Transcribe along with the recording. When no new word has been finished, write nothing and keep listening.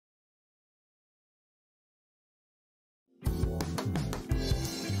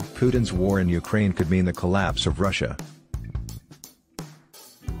Putin's war in Ukraine could mean the collapse of Russia.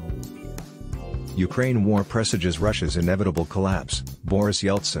 Ukraine war presages Russia's inevitable collapse. Boris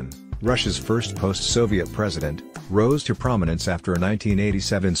Yeltsin, Russia's first post-Soviet president, rose to prominence after a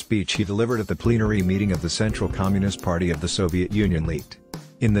 1987 speech he delivered at the plenary meeting of the Central Communist Party of the Soviet Union leaked.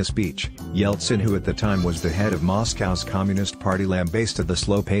 In the speech, Yeltsin, who at the time was the head of Moscow's Communist Party, lambasted the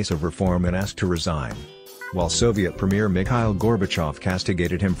slow pace of reform and asked to resign. While Soviet Premier Mikhail Gorbachev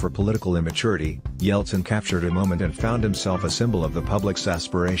castigated him for political immaturity, Yeltsin captured a moment and found himself a symbol of the public's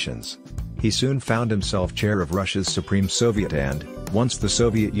aspirations. He soon found himself chair of Russia's Supreme Soviet and, once the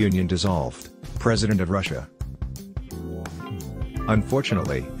Soviet Union dissolved, president of Russia.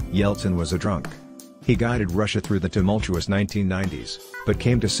 Unfortunately, Yeltsin was a drunk. He guided Russia through the tumultuous 1990s, but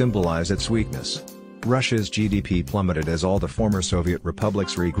came to symbolize its weakness. Russia's GDP plummeted as all the former Soviet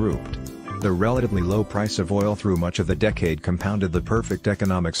republics regrouped. The relatively low price of oil through much of the decade compounded the perfect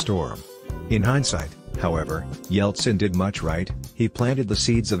economic storm. In hindsight, however, Yeltsin did much right. He planted the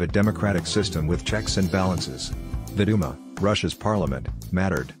seeds of a democratic system with checks and balances. The Duma, Russia's parliament,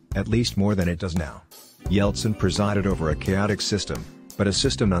 mattered, at least more than it does now. Yeltsin presided over a chaotic system, but a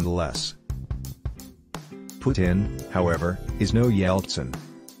system nonetheless. Putin, however, is no Yeltsin.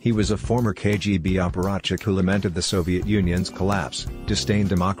 He was a former KGB apparatchik who lamented the Soviet Union's collapse, disdained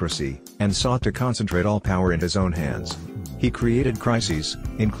democracy, and sought to concentrate all power in his own hands. He created crises,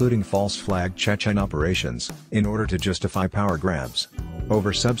 including false flag Chechen operations, in order to justify power grabs.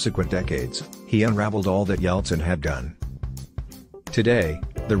 Over subsequent decades, he unraveled all that Yeltsin had done. Today,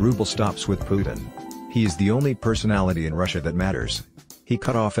 the ruble stops with Putin. He is the only personality in Russia that matters. He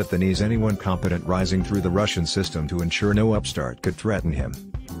cut off at the knees anyone competent rising through the Russian system to ensure no upstart could threaten him.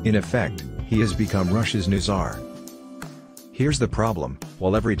 In effect, he has become Russia's new czar. Here's the problem: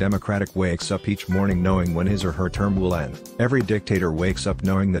 while every democratic wakes up each morning knowing when his or her term will end, every dictator wakes up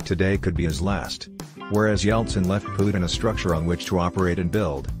knowing that today could be his last. Whereas Yeltsin left Putin a structure on which to operate and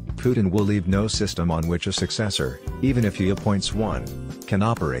build, Putin will leave no system on which a successor, even if he appoints one, can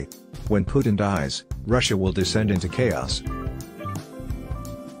operate. When Putin dies, Russia will descend into chaos.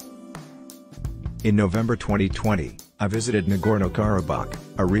 In November 2020, I visited Nagorno-Karabakh,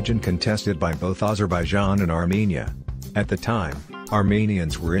 a region contested by both Azerbaijan and Armenia. At the time,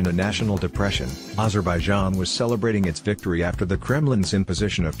 Armenians were in a national depression. Azerbaijan was celebrating its victory after the Kremlin's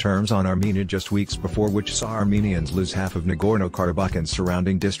imposition of terms on Armenia just weeks before, which saw Armenians lose half of Nagorno-Karabakh and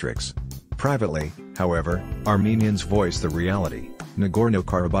surrounding districts. Privately, however, Armenians voiced the reality.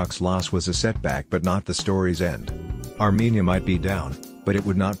 Nagorno-Karabakh's loss was a setback but not the story's end. Armenia might be down, but it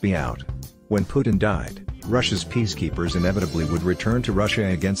would not be out. When Putin died, Russia's peacekeepers inevitably would return to Russia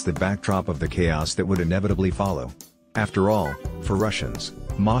against the backdrop of the chaos that would inevitably follow. After all, for Russians,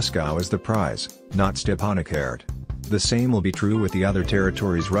 Moscow is the prize, not Stepanakert. The same will be true with the other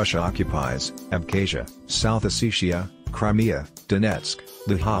territories Russia occupies: Abkhazia, South Ossetia, Crimea, Donetsk,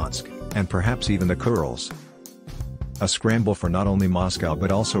 Luhansk, and perhaps even the Kurils. A scramble for not only Moscow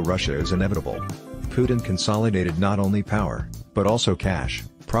but also Russia is inevitable. Putin consolidated not only power, but also cash,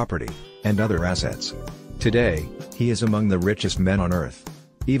 property, and other assets. Today, he is among the richest men on earth.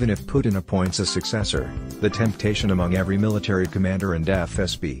 Even if Putin appoints a successor, the temptation among every military commander and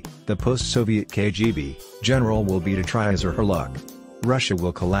FSB, the post-Soviet KGB, general will be to try his or her luck. Russia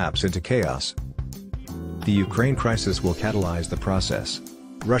will collapse into chaos. The Ukraine crisis will catalyze the process.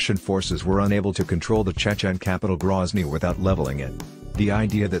 Russian forces were unable to control the Chechen capital Grozny without leveling it. The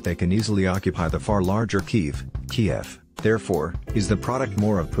idea that they can easily occupy the far larger Kiev, therefore, is the product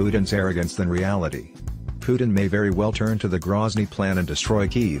more of Putin's arrogance than reality. Putin may very well turn to the Grozny plan and destroy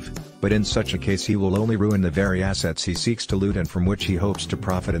Kiev, but in such a case he will only ruin the very assets he seeks to loot and from which he hopes to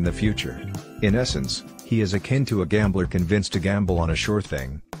profit in the future. In essence, he is akin to a gambler convinced to gamble on a sure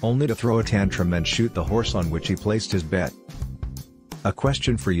thing, only to throw a tantrum and shoot the horse on which he placed his bet. A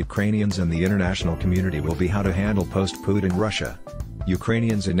question for Ukrainians and the international community will be how to handle post-Putin Russia.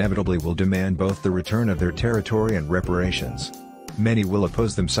 Ukrainians inevitably will demand both the return of their territory and reparations. Many will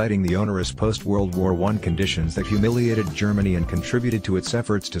oppose them, citing the onerous post-World War I conditions that humiliated Germany and contributed to its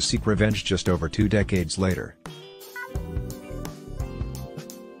efforts to seek revenge just over 2 decades later.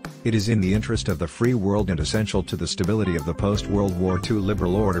 It is in the interest of the free world and essential to the stability of the post-World War II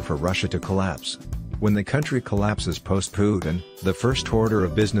liberal order for Russia to collapse. When the country collapses post-Putin, the first order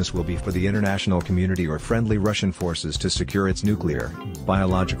of business will be for the international community or friendly Russian forces to secure its nuclear,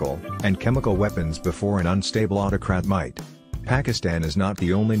 biological, and chemical weapons before an unstable autocrat might. Pakistan is not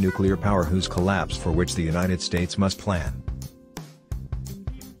the only nuclear power whose collapse for which the United States must plan.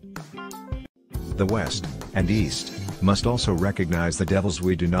 The West and East must also recognize the devils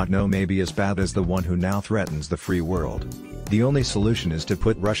we do not know may be as bad as the one who now threatens the free world. The only solution is to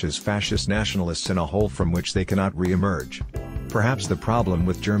put Russia's fascist nationalists in a hole from which they cannot re-emerge. Perhaps the problem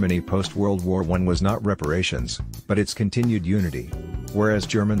with Germany post-World War I was not reparations, but its continued unity. Whereas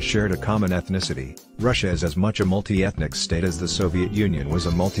Germans shared a common ethnicity, Russia is as much a multi-ethnic state as the Soviet Union was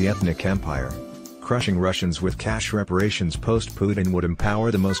a multi-ethnic empire. Crushing Russians with cash reparations post-Putin would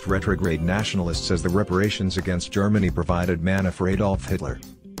empower the most retrograde nationalists as the reparations against Germany provided mana for Adolf Hitler.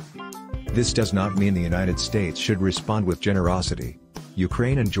 This does not mean the United States should respond with generosity.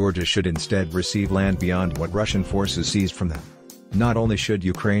 Ukraine and Georgia should instead receive land beyond what Russian forces seized from them. Not only should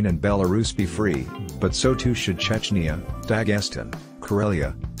Ukraine and Belarus be free, but so too should Chechnya, Dagestan,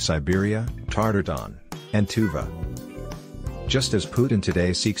 Karelia, Siberia, Tartardon, and Tuva. Just as Putin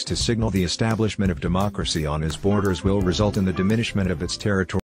today seeks to signal the establishment of democracy on his borders will result in the diminishment of its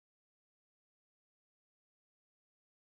territorial